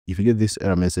if you get this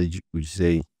error message which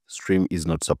say stream is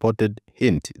not supported,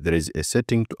 hint, there is a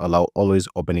setting to allow always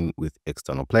opening with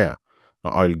external player.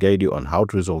 Now I'll guide you on how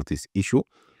to resolve this issue.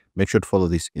 Make sure to follow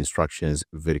these instructions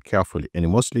very carefully, and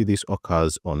mostly this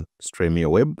occurs on Stremio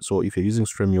Web. So if you're using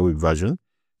Stremio Web version,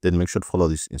 then make sure to follow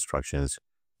these instructions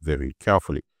very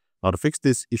carefully. Now to fix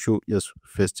this issue, just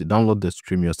first download the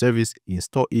Stremio service,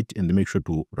 install it, and make sure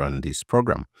to run this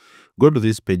program. Go to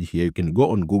this page here. You can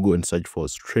go on Google and search for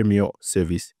Stremio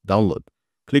service download.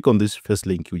 Click on this first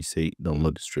link which say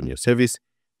download Stremio service.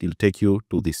 It will take you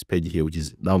to this page here which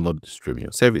is download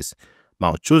Stremio service.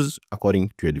 Now choose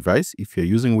according to your device. If you're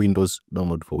using Windows,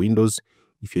 download for Windows.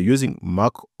 If you're using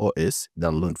Mac OS,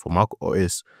 download for Mac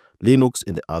OS, Linux,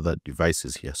 and the other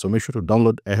devices here. So make sure to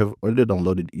download. I have already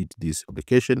downloaded this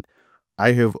application.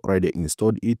 I have already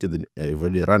installed it, and then I've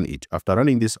already run it. After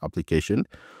running this application,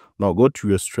 now go to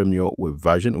your Stremio web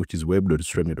version, which is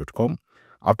web.stremio.com.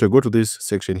 After go to this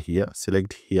section here,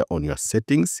 select here on your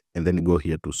settings, and then go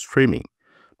here to streaming.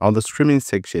 On the streaming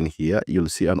section here, you'll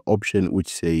see an option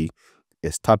which say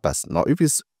a status. Now if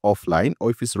it's offline or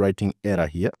if it's writing error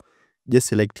here, just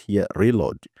select here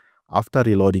reload. After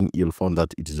reloading, you'll find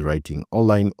that it is writing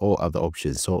online or other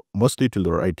options. So mostly it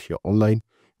will write here online,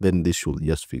 then this should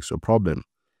just fix your problem.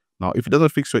 Now if it doesn't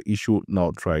fix your issue,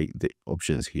 now try the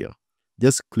options here.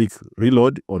 Just click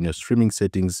reload on your streaming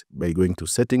settings by going to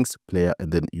settings, player,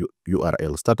 and then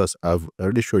URL status. I've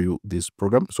already shown you this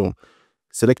program. So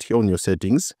select here on your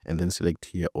settings and then select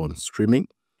here on streaming.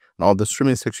 Now the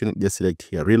streaming section, just select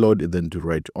here reload and then to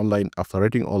write online. After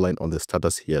writing online on the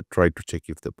status here, try to check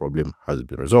if the problem has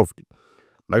been resolved.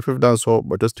 Now if you've done so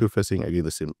but just still facing again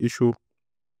the same issue,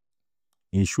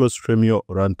 ensure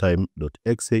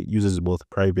stremio-runtime.exe uses both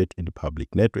private and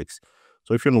public networks.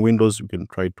 So if you're on Windows, you can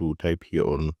try to type here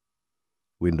on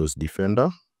Windows Defender.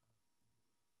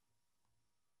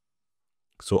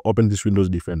 So open this Windows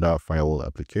Defender firewall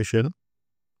application.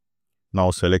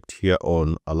 Now select here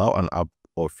on allow an app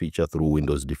or feature through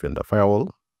Windows Defender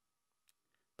firewall.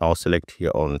 Now select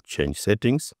here on change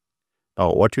settings.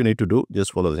 Now what you need to do,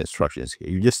 just follow the instructions here.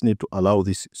 You just need to allow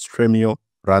this Stremio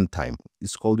runtime.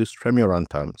 It's called the Stremio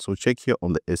runtime. So check here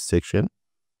on the S section.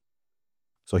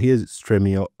 So here's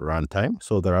Stremio runtime.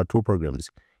 So there are two programs.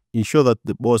 Ensure that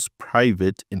the both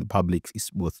private and public is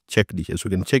both checked here. So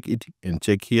you can check it and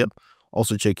check here.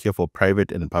 Also check here for private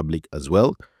and public as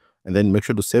well. And then make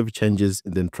sure to save changes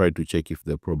and then try to check if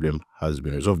the problem has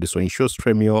been resolved. So ensure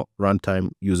Stremio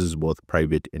runtime uses both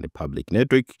private and a public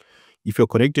network. If you're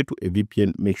connected to a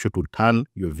VPN, make sure to turn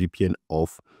your VPN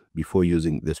off before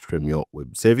using the Stremio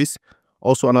web service.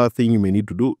 Also, another thing you may need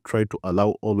to do, try to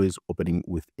allow always opening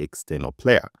with external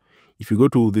player. If you go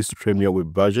to this Stremio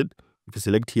web version, if you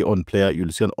select here on player,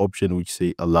 you'll see an option which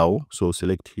say allow. So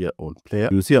select here on player.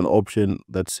 You'll see an option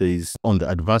that says on the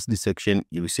advanced section,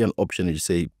 you'll see an option which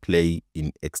say play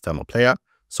in external player.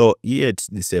 So here it's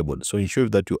disabled. So ensure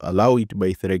that you allow it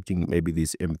by selecting maybe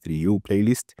this M3U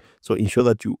playlist. So ensure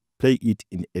that you play it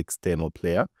in external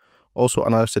player. Also,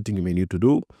 another setting you may need to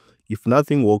do, if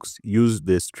nothing works, use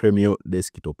the Stremio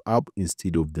Desktop app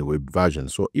instead of the web version.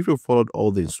 So if you followed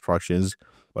all the instructions,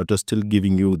 but are still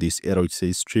giving you this error which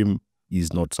says stream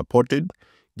is not supported,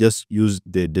 just use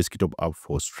the desktop app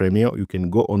for Stremio. You can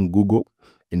go on Google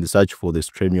and search for the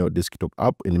Stremio Desktop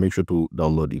app and make sure to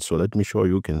download it. So let me show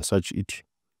you. You can search it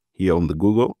here on the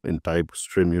Google and type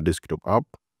Stremio Desktop app.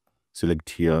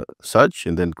 Select here search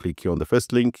and then click here on the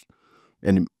first link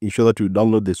and ensure that you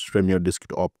download the Stremio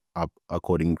Desktop app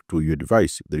according to your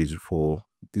device. There is for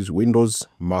this Windows,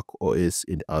 Mac OS,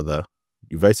 and other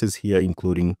devices here,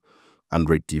 including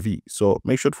Android TV. So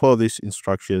make sure to follow these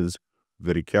instructions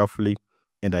very carefully,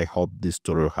 and I hope this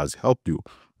tutorial has helped you.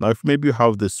 Now, if maybe you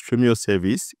have the Stremio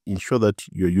service, ensure that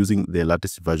you're using the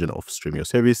latest version of Stremio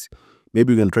service.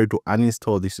 Maybe you can try to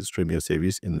uninstall this Stremio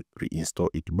service and reinstall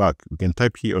it back. You can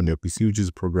type here on your PC, which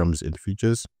is programs and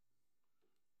features.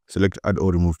 Select add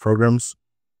or remove programs.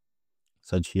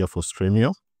 Search here for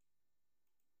Stremio.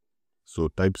 So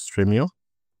type Stremio.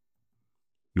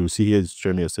 You'll see here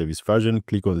Stremio service version.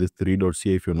 Click on the three dots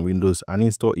here if you're on Windows,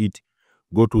 uninstall it.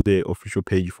 Go to the official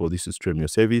page for this Stremio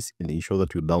service and ensure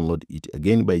that you download it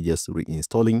again by just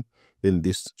reinstalling. Then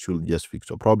this should just fix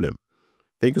your problem.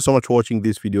 Thank you so much for watching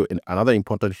this video. And another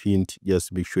important hint,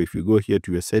 just make sure if you go here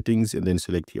to your settings and then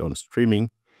select here on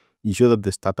streaming, ensure that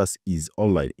the status is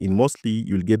online. And mostly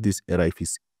you'll get this error if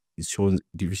it's showing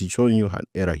you an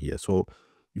error here. So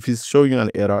if it's showing you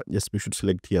an error, just make sure to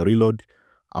select here reload.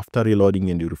 After reloading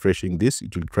and refreshing this,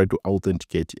 it will try to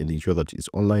authenticate and ensure that it's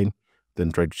online.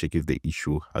 Then try to check if the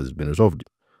issue has been resolved.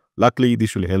 Luckily,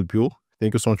 this will help you.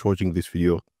 Thank you so much for watching this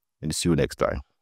video and see you next time.